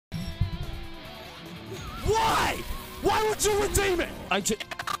Why would you redeem it?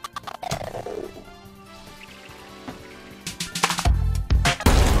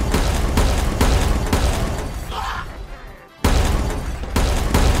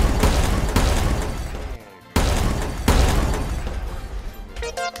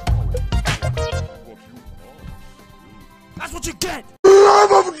 That's what you get! For the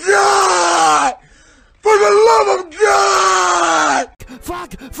love of God! For the love of God!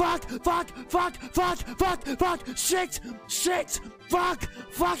 Fuck! Shit! Fuck!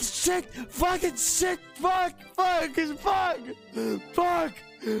 Shit! Fucking shit! Fuck! The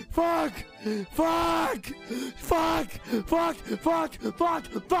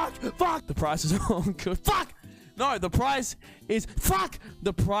price is all good. Fuck! No, the price is fuck.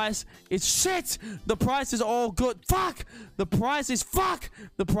 The price is shit. The price is all good. Fuck. The price is fuck.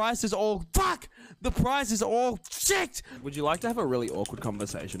 The price is all fuck. The price is all shit. Would you like to have a really awkward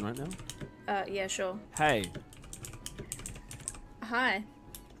conversation right now? Yeah, sure. Hey. Hi.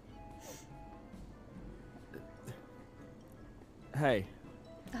 Hey.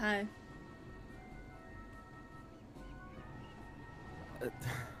 Hi.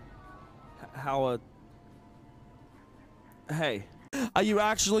 How Hey. Are you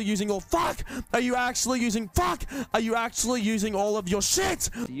actually using all fuck? Are you actually using fuck? Are you actually using all of your shit?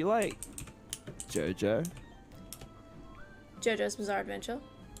 Do you like JoJo? JoJo's Bizarre Adventure?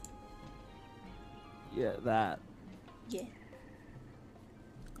 Yeah, that. Yeah.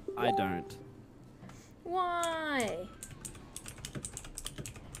 I don't. Why?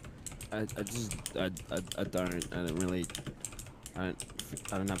 I don't really I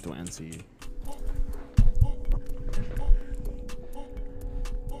don't have to answer you.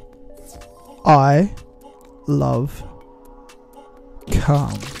 I love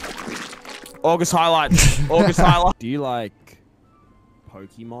cum. August highlight. August highlight. Do you like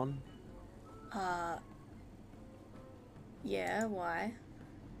Pokemon? Yeah, why?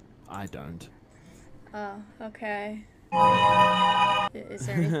 I don't. Oh, okay. Is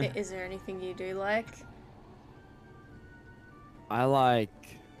there anything you do like? I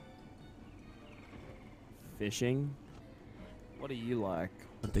like fishing. What do you like?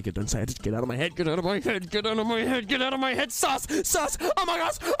 I think it don't say it. Just get out of my head. Get out of my head. Get out of my head. Get out of my head. Sus. Oh my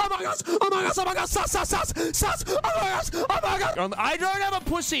gosh. Oh my gosh. Oh my gosh. Oh my gosh. Sus. Oh my gosh. Oh my gosh. I don't have a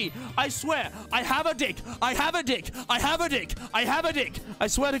pussy. I swear. I have a dick. I have a dick. I have a dick. I have a dick. I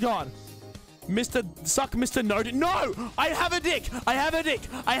swear to God. Mr. Noted. No! I have a dick! I have a dick!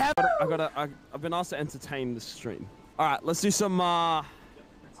 I've been asked to entertain the stream. Alright, let's do some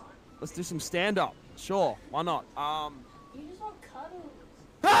stand-up. Sure, why not? You just want cuddles.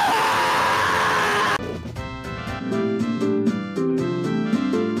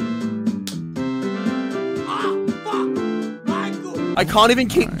 I can't even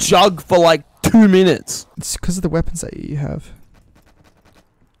keep Jug for like 2 minutes. It's because of the weapons that you have.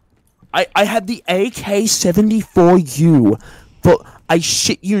 I had the AK-74U, but I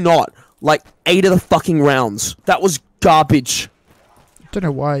shit you not, like 8 of the fucking rounds. That was garbage. Don't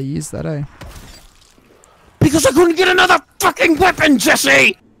know why I used that, eh? Because I couldn't get another fucking weapon,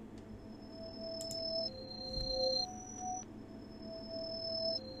 Jesse!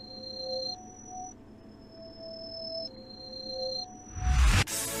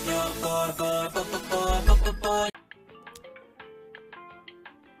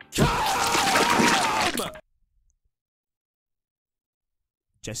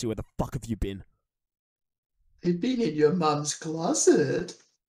 Jesse, where the fuck have you been? You've been in your mum's closet.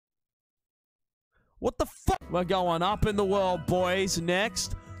 What the fuck? We're going up in the world, boys.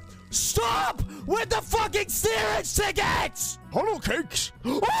 Next. Stop with the fucking steerage tickets! Hello, cakes.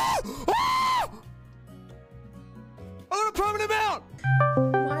 Oh! Oh! I got a permanent mount!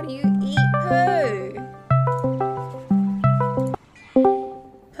 Why do you eat poo?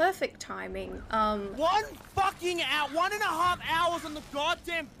 Perfect timing. 1 fucking hour, 1.5 hours on the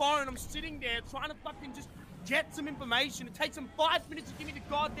goddamn phone. I'm sitting there trying to fucking just get some information. It takes them 5 minutes to give me the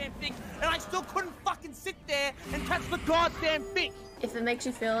goddamn thing, and I still couldn't fucking sit there and touch the goddamn thing. If it makes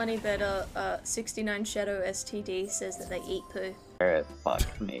you feel any better, 69 Shadow STD says that they eat poo.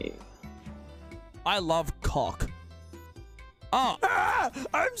 Fuck me. I love cock. Oh. Ah,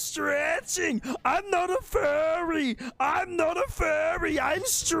 I'm stretching. I'm not a furry. I'm not a furry. I'm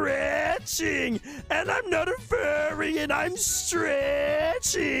stretching. And I'm not a furry, and I'm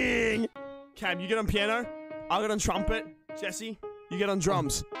stretching. Cam, you get on piano. I'll get on trumpet. Jesse, you get on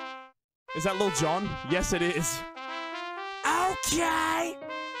drums. Is that Lil Jon? Yes, it is. Okay.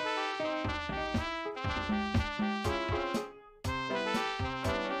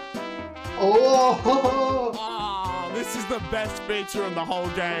 Oh! Oh, this is the best feature in the whole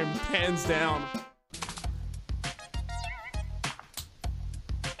game, hands down.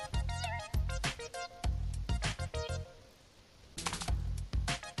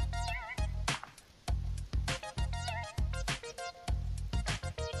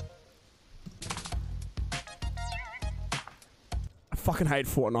 fucking hate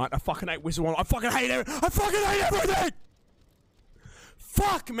Fortnite. I fucking hate Wizard World. I fucking hate it. I fucking hate everything.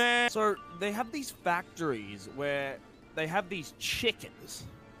 Fuck, man. So they have these factories where they have these chickens,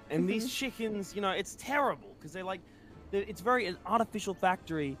 and these chickens, you know, it's terrible because it's very an artificial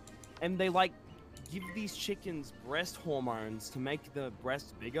factory, and they like give these chickens breast hormones to make the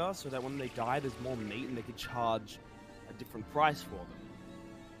breasts bigger, so that when they die, there's more meat, and they could charge a different price for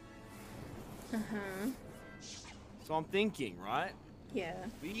them. So I'm thinking, right? Yeah.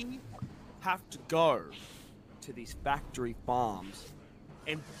 We have to go to these factory farms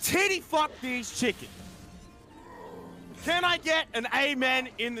and titty fuck these chickens. Can I get an amen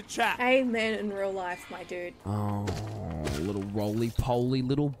in the chat? Amen in real life, my dude. Oh, little roly-poly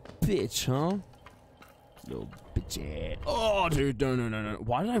little bitch, huh? Little bitch. Oh, dude, no.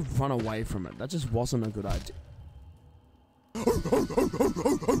 Why did I run away from it? That just wasn't a good idea.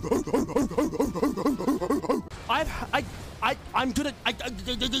 I'm good at.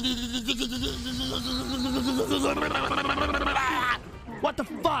 What the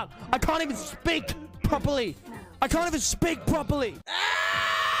fuck? I can't even speak properly. I can't even speak properly.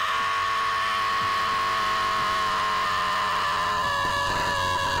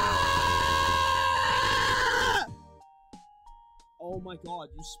 Oh my god,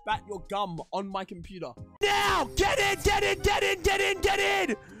 you spat your gum on my computer. Now! Get in! Get in! Get in! Get in! Get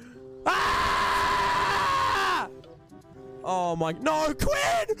in! Ah! Oh my... No,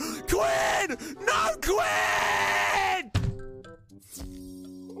 Quinn! Quinn! No, Quinn!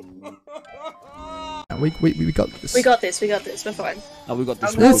 We got this. We got this. We're fine. Oh, we got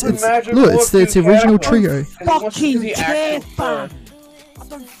this. Look, it's the original trio. Fucking care, fam! I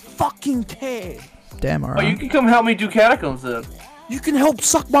don't fucking care. Damn, Oh, you alright. can come help me do catacombs then. You can help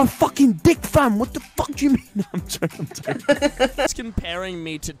suck my fucking dick, fam. What the fuck do you mean? No, I'm joking. It's comparing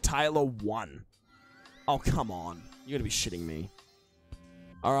me to Tyler 1. Oh, come on. You're gonna be shitting me.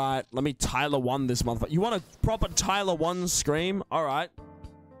 Alright, let me Tyler 1 this motherfucker. You want a proper Tyler 1 scream? Alright.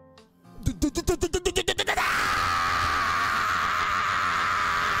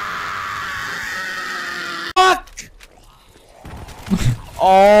 Fuck!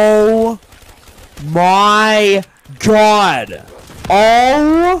 Oh my god!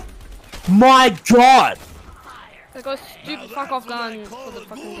 Oh my god! I got a stupid fuck off gun for the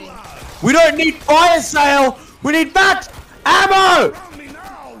fucking thing. We don't need fire sale! We need that ammo!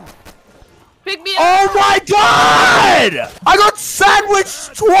 Pick me up! Oh my god! I got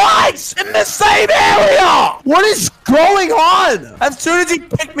sandwiched twice in the same area! What is going on? As soon as he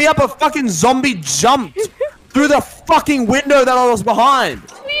picked me up, a fucking zombie jumped through the fucking window that I was behind.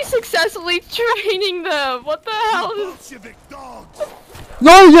 We successfully training them! What the hell?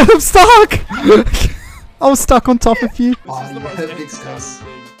 No, yeah, I'm stuck! I was stuck on top of you. Oh, you have big scars.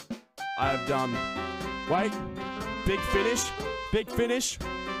 I have done. Wait. Big finish. Big finish.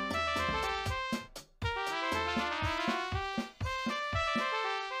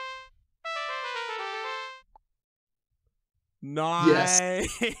 Nice.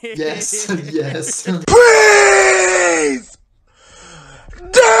 Yes, yes. Please!